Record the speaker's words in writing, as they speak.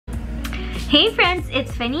Hey friends,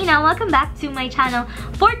 it's Fenina. Welcome back to my channel.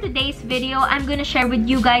 For today's video, I'm gonna share with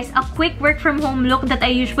you guys a quick work from home look that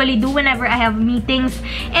I usually do whenever I have meetings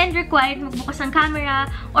and required magbukas ng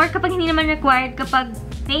camera, or kapag hindi naman required, kapag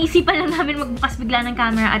naisipan lang namin magbukas bigla ng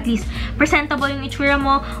camera, at least presentable yung itsura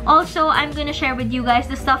mo. Also, I'm gonna share with you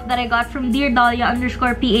guys the stuff that I got from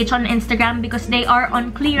Dahlia_PH on Instagram because they are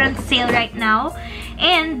on clearance sale right now.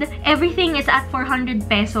 And everything is at 400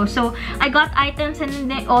 pesos. So, I got items and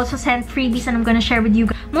they also sent freebies and I'm gonna share with you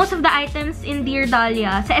guys. Most of the items in Dear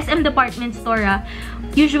Dahlia, sa SM department store,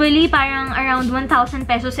 usually parang around 1,000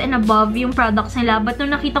 pesos and above yung products nila. But nung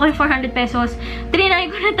nakita ko yung 400 pesos, trinay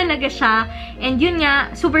ko na talaga siya. And yun nga,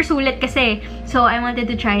 super sulit kasi. So, I wanted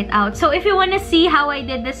to try it out. So, if you wanna see how I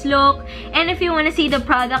did this look, and if you wanna see the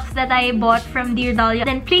products that I bought from Dear Dahlia,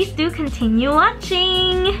 then please do continue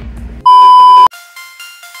watching!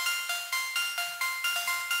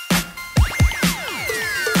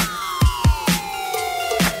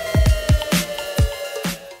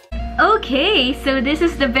 Okay, so this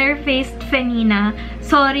is the bare-faced Fenina.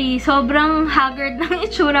 Sorry, sobrang haggard ng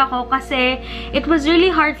itsura ko kasi it was really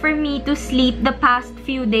hard for me to sleep the past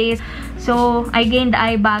few days. So, I gained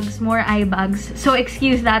eye bags, more eye bags. So,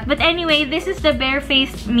 excuse that. But anyway, this is the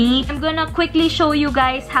bare-faced me. I'm gonna quickly show you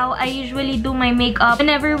guys how I usually do my makeup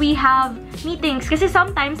whenever we have meetings. Kasi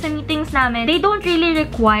sometimes sa meetings namin, they don't really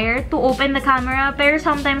require to open the camera. Pero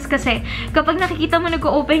sometimes kasi, kapag nakikita mo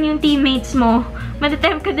nag-open yung teammates mo,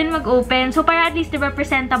 matatempt ka din mag-open. So, para at least diba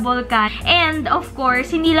presentable ka. And, of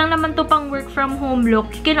course, hindi lang naman to pang work from home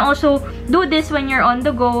look. You can also do this when you're on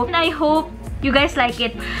the go. And I hope you guys like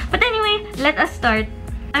it. But anyway, let us start.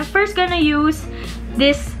 I'm first gonna use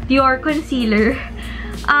this Dior concealer.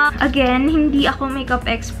 Again, hindi ako makeup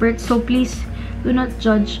expert, so please do not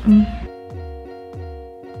judge me.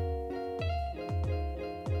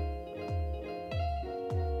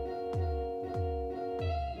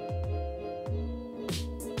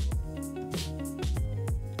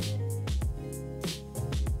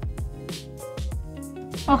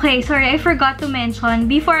 Okay, sorry, I forgot to mention,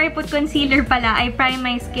 before I put concealer pala, I prime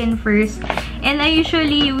my skin first. And I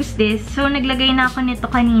usually use this. So, naglagay na ako nito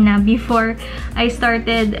kanina before I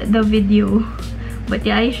started the video. But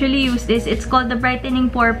yeah, I usually use this. It's called the Brightening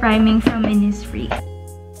Pore Priming from Innisfree.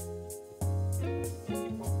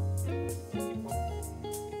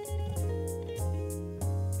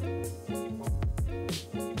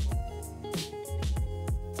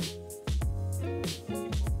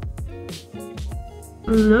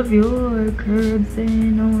 Love your curves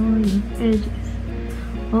and all your edges.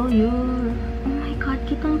 Oh my god,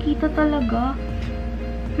 kitang-kita talaga.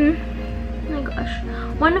 Oh my gosh.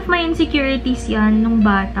 One of my insecurities yan nung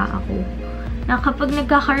bata ako. Na kapag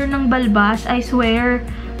nagkakaroon ng balbas, I swear,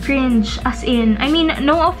 cringe. As in, I mean,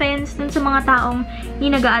 no offense dun sa mga taong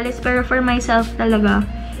hindi nag-aalis, pero for myself talaga,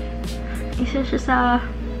 isa siya sa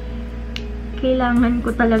kailangan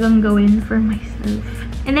ko talagang gawin for myself.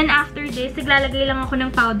 And then after this, naglalagay lang ako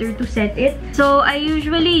ng powder to set it. So, I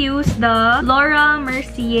usually use the Laura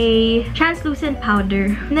Mercier translucent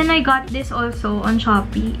powder. And then I got this also on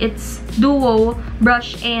Shopee. It's Duo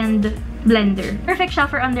Brush and Blender. Perfect siya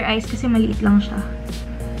for under eyes kasi maliit lang siya.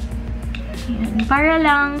 Ayan. Para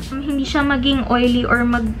lang hindi siya maging oily or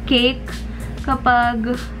mag-cake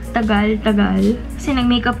kapag tagal-tagal. Kasi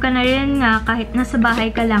nag-makeup ka na rin nga, kahit nasa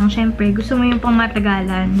bahay ka lang, syempre, gusto mo yung pang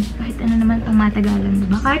matagalan. Kahit ano naman pang matagalan,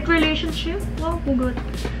 diba? Kahit relationship, wow, hugot.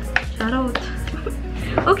 Shoutout.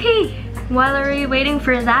 Okay, while we're waiting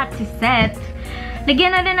for that to set,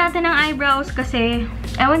 lagyan na din natin ng eyebrows kasi,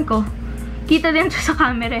 ewan ko, kita din to sa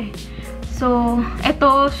camera eh. So,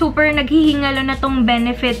 eto, super naghihingalo na tong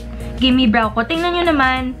Benefit Gimme Brow ko. Tingnan nyo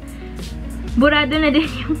naman, burado na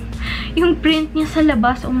din yung print niya sa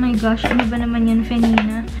labas. Oh my gosh, ano ba naman yan,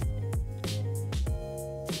 Fenina?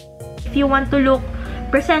 If you want to look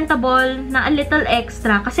presentable na a little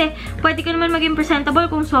extra, kasi pwede ka naman maging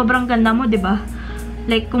presentable kung sobrang ganda mo, diba?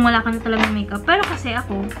 Like, kung wala ka na talagang makeup. Pero kasi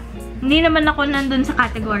ako, hindi naman ako nandun sa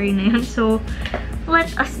category na yun. So,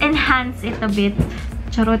 let us enhance it a bit.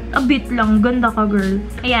 Charot, a bit lang. Ganda ka, girl.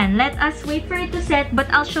 Ayan, let us wait for it to set,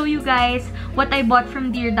 but I'll show you guys what I bought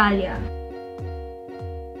from Dear Dahlia.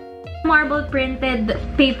 Marble printed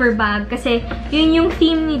paper bag kasi yun yung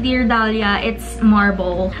theme ni Dear Dahlia, it's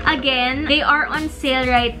marble. Again, they are on sale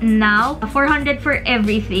right now. 400 for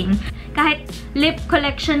everything. Kahit lip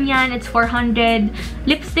collection yan, it's 400.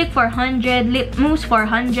 Lipstick, 400. Lip mousse,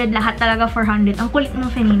 400. Lahat talaga 400. Ang kulit mo,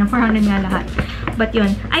 Fenina. 400 nga lahat. But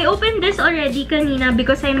yun. I opened this already kanina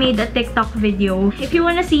because I made a TikTok video. If you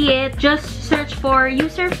wanna see it, just search for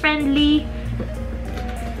user-friendly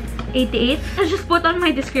 88. I'll just put on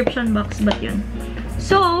my description box, but yun.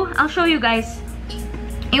 So, I'll show you guys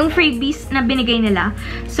yung freebies na binigay nila.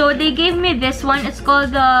 So, they gave me this one. It's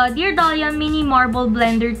called the Dear Dahlia Mini Marble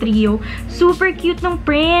Blender Trio. Super cute ng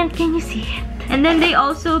print. Can you see it? And then, they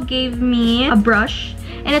also gave me a brush.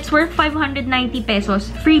 And it's worth 590 pesos.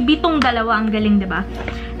 Freebie tong dalawa. Ang galing, diba?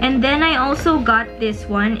 And then, I also got this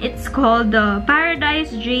one. It's called the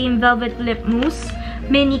Paradise Dream Velvet Lip Mousse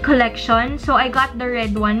Mini Collection. So, I got the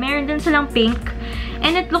red one. Meron din silang pink.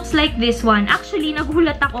 And it looks like this one. Actually,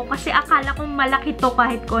 nagulat ako kasi akala kong malaki to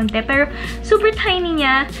kahit konti. Pero, super tiny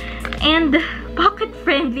niya. And,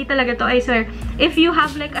 pocket-friendly talaga to, I swear. If you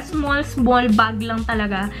have like a small bag lang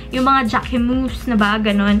talaga, yung mga Mousse na ba,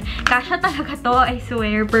 ganon. Kasha talaga to, I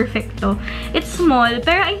swear. Perfect to. It's small,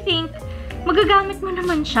 pero I think, magagamit mo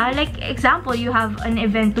naman siya. Like, example, you have an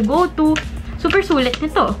event to go to. Super sulit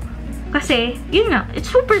nito. Kasi, yun nga,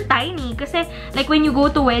 it's super tiny. Kasi, like, when you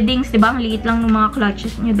go to weddings, diba, ang liit lang ng mga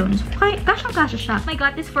clutches nyo doon. So, kasyang-kasya siya. I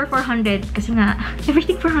got this for 400. Kasi nga,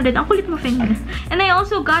 everything 400. Ang kulit mo, Fenina. And I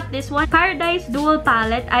also got this one. Paradise Dual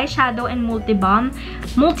Palette, Eyeshadow, and Multi-Balm.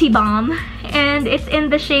 And it's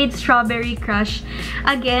in the shade Strawberry Crush.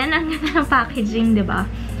 Again, ang ganda ng packaging, diba?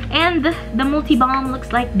 And the Multi-Balm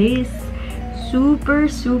looks like this.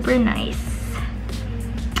 Super, super nice.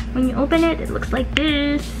 When you open it, it looks like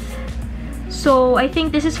this. So, I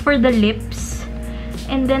think this is for the lips.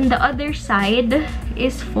 And then the other side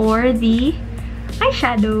is for the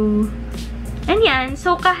eyeshadow. And yan.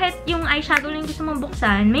 So, kahit yung eyeshadow lang gusto mong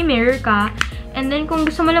buksan, may mirror ka. And then, kung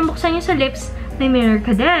gusto mo lang buksan yung sa lips, may mirror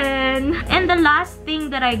ka din. And the last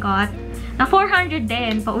thing that I got, na 400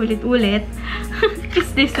 din, paulit-ulit,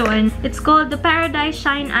 is this one. It's called the Paradise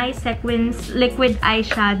Shine Eye Sequins Liquid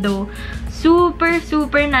Eyeshadow. Super,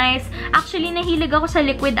 super nice. Actually, nahilig ako sa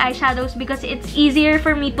liquid eyeshadows because it's easier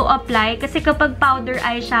for me to apply. Kasi kapag powder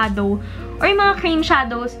eyeshadow or yung mga cream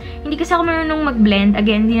shadows, hindi kasi ako marunong mag-blend.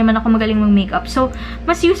 Again, hindi naman ako magaling mag-makeup. So,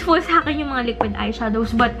 mas useful sa akin yung mga liquid eyeshadows.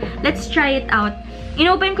 But, let's try it out.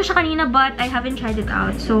 Inopen ko siya kanina but I haven't tried it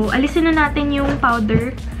out. So, alisin na natin yung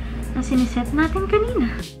powder na siniset natin kanina.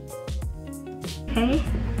 Okay?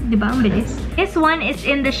 Diba? Ang bilis. This one is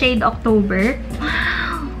in the shade October.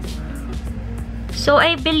 So,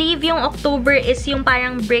 I believe yung October is yung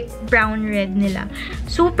parang brick brown red nila.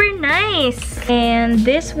 Super nice! And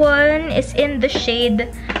this one is in the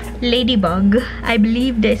shade Ladybug. I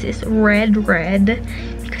believe this is red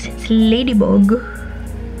because it's Ladybug.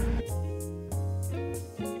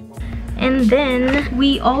 And then,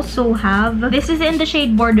 we also have, this is in the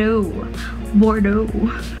shade Bordeaux.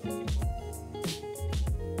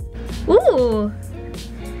 Ooh!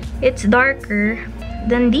 It's darker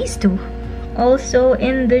than these two. Also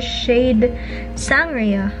in the shade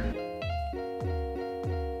Sangria.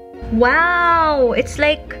 Wow! It's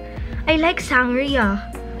like, I like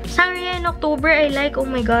Sangria. Sangria in October, I like, oh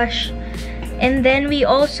my gosh. And then we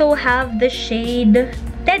also have the shade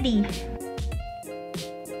Teddy.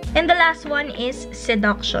 And the last one is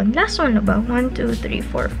Seduction. Last one na ba? 1, 2, 3,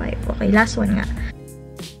 4, 5. Okay, last one nga.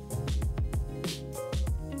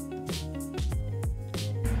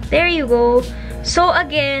 There you go. So,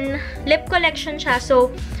 again, lip collection siya.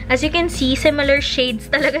 So, as you can see, similar shades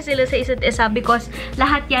talaga sila sa isa't isa because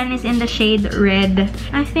lahat yan is in the shade red.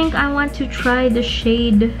 I think I want to try the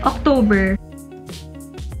shade October.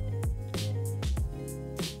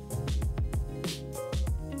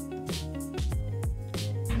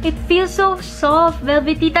 It feels so soft.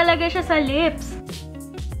 Velvety talaga siya sa lips.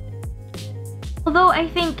 Although, I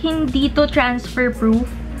think hindi to transfer proof.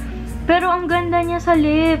 Pero ang ganda niya sa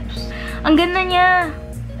lips. Ang ganda niya.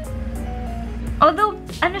 Although,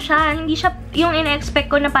 ano siya, hindi siya yung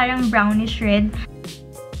in-expect ko na parang brownish red.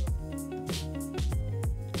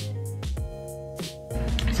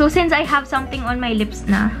 So, since I have something on my lips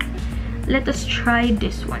na, let us try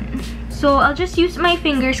this one. So, I'll just use my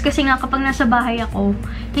fingers kasi nga kapag nasa bahay ako,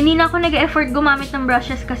 hindi na ako nag-effort gumamit ng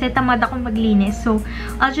brushes kasi tamad akong maglinis. So,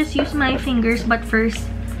 I'll just use my fingers. But first,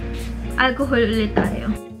 alcohol ulit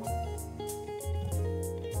tayo.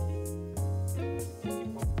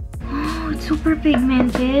 Super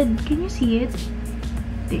pigmented. Can you see it?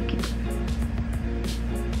 Take it.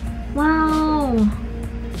 Wow!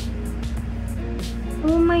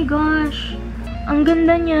 Oh my gosh! Ang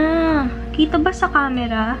ganda niya! Kita ba sa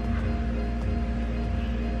camera?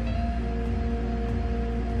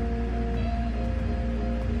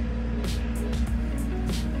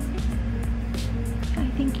 I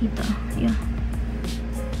think kita. Yeah.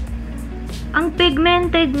 Ang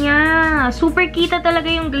pigmented niya. Super kita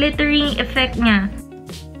talaga yung glittering effect niya.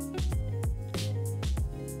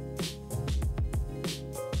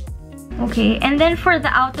 Okay, and then for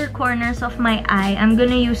the outer corners of my eye, I'm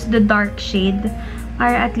gonna use the dark shade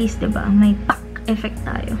Para at least, diba, may pak effect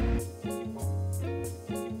tayo.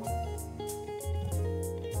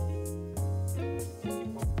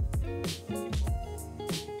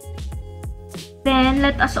 Then,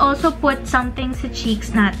 let us also put something sa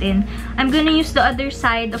cheeks natin. I'm gonna use the other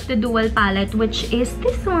side of the dual palette, which is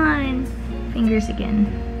this one. Fingers again.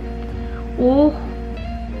 Oh,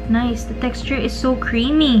 nice. The texture is so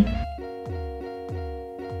creamy.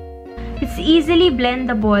 It's easily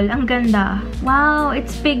blendable. Ang ganda. Wow,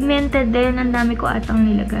 it's pigmented din. Ang dami ko atang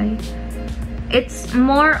nilagay. It's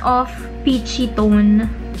more of peachy tone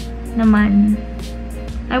naman.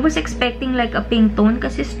 I was expecting like a pink tone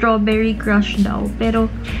kasi strawberry crush daw. Pero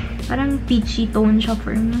parang peachy tone siya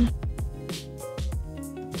for me.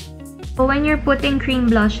 So when you're putting cream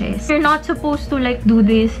blushes, you're not supposed to like do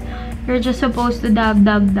this. You're just supposed to dab,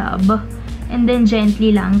 dab, dab. And then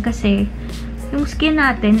gently lang kasi yung skin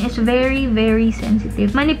natin is very, very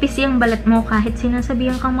sensitive. Manipis yung balat mo. Kahit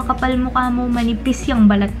sinasabihan kang makapal mukha mo, manipis yung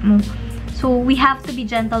balat mo. So we have to be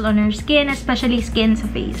gentle on our skin, especially skin sa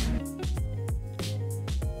face.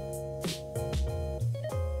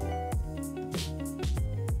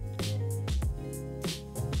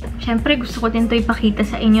 Siyempre, gusto ko din ito ipakita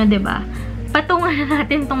sa inyo, diba? Patungan na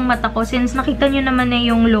natin tong mata ko since nakita nyo naman na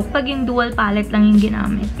yung look pag yung dual palette lang yung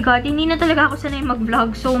ginamit. God, hindi na talaga ako sanay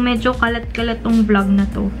mag-vlog so medyo kalat-kalat tong vlog na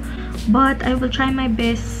to. But I will try my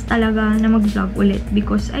best talaga na mag-vlog ulit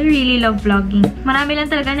because I really love vlogging. Marami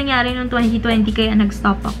lang talaga nangyari noong 2020 kaya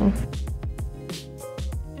nag-stop ako.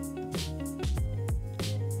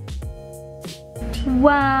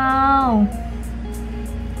 Wow!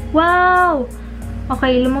 Wow!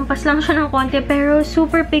 Okay, lumampas lang siya ng konti pero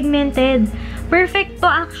super pigmented. Perfect to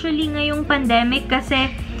actually ngayong pandemic kasi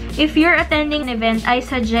if you're attending an event, I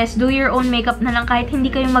suggest do your own makeup na lang kahit hindi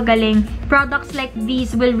kayo magaling. Products like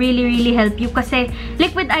these will really, really help you kasi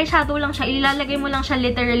liquid eyeshadow lang siya. Ilalagay mo lang siya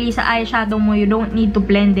literally sa eyeshadow mo. You don't need to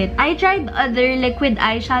blend it. I tried other liquid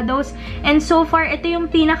eyeshadows and so far, ito yung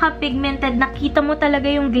pinaka-pigmented. Nakita mo talaga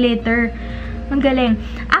yung glitter. Ang galing.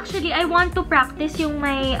 Actually, I want to practice yung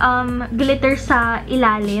may glitter sa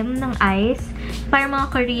ilalim ng eyes. Para mga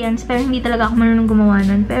Koreans. Pero hindi talaga ako marunong gumawa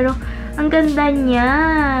nun. Pero, ang ganda niya.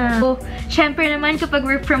 So, syempre naman, kapag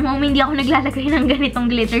work from home, hindi ako naglalagay ng ganitong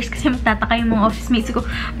glitters kasi magtataka yung mga office mates ko.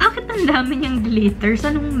 Bakit ang dami niyang glitters?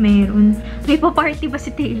 Anong meron? May pa-party ba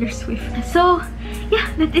si Taylor Swift? So, yeah,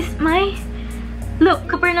 that is my look.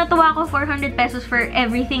 Super natuwa ako, 400 pesos for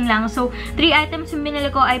everything lang. So, 3 items yung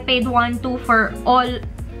binili ko. I paid 1, 2 for all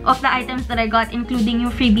of the items that I got, including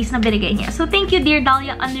yung freebies na binigay niya. So, thank you, dear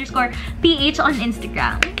Dahlia_PH on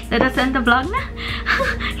Instagram. That's end the vlog na.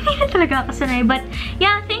 Hindi na talaga ako sanay. But,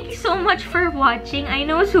 yeah, thank you so much for watching. I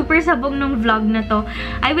know, super sabog nung vlog na to.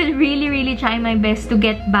 I will really, really try my best to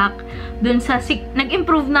get back dun sa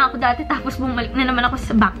nag-improve na ako dati tapos bumalik na naman ako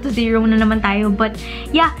sa back to zero na naman tayo. But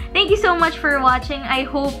yeah, thank you so much for watching. I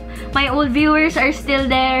hope my old viewers are still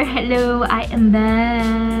there. Hello, I am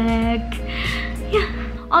back. Yeah.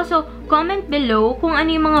 Also, comment below kung ano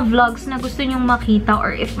yung mga vlogs na gusto nyong makita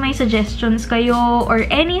or if may suggestions kayo or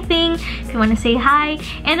anything, if you wanna say hi.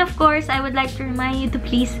 And of course, I would like to remind you to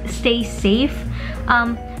please stay safe.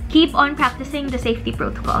 Keep on practicing the safety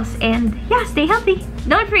protocols. And yeah, stay healthy.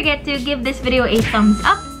 Don't forget to give this video a thumbs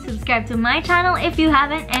up. Subscribe to my channel if you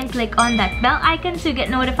haven't. And click on that bell icon to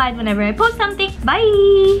get notified whenever I post something.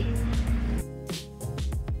 Bye!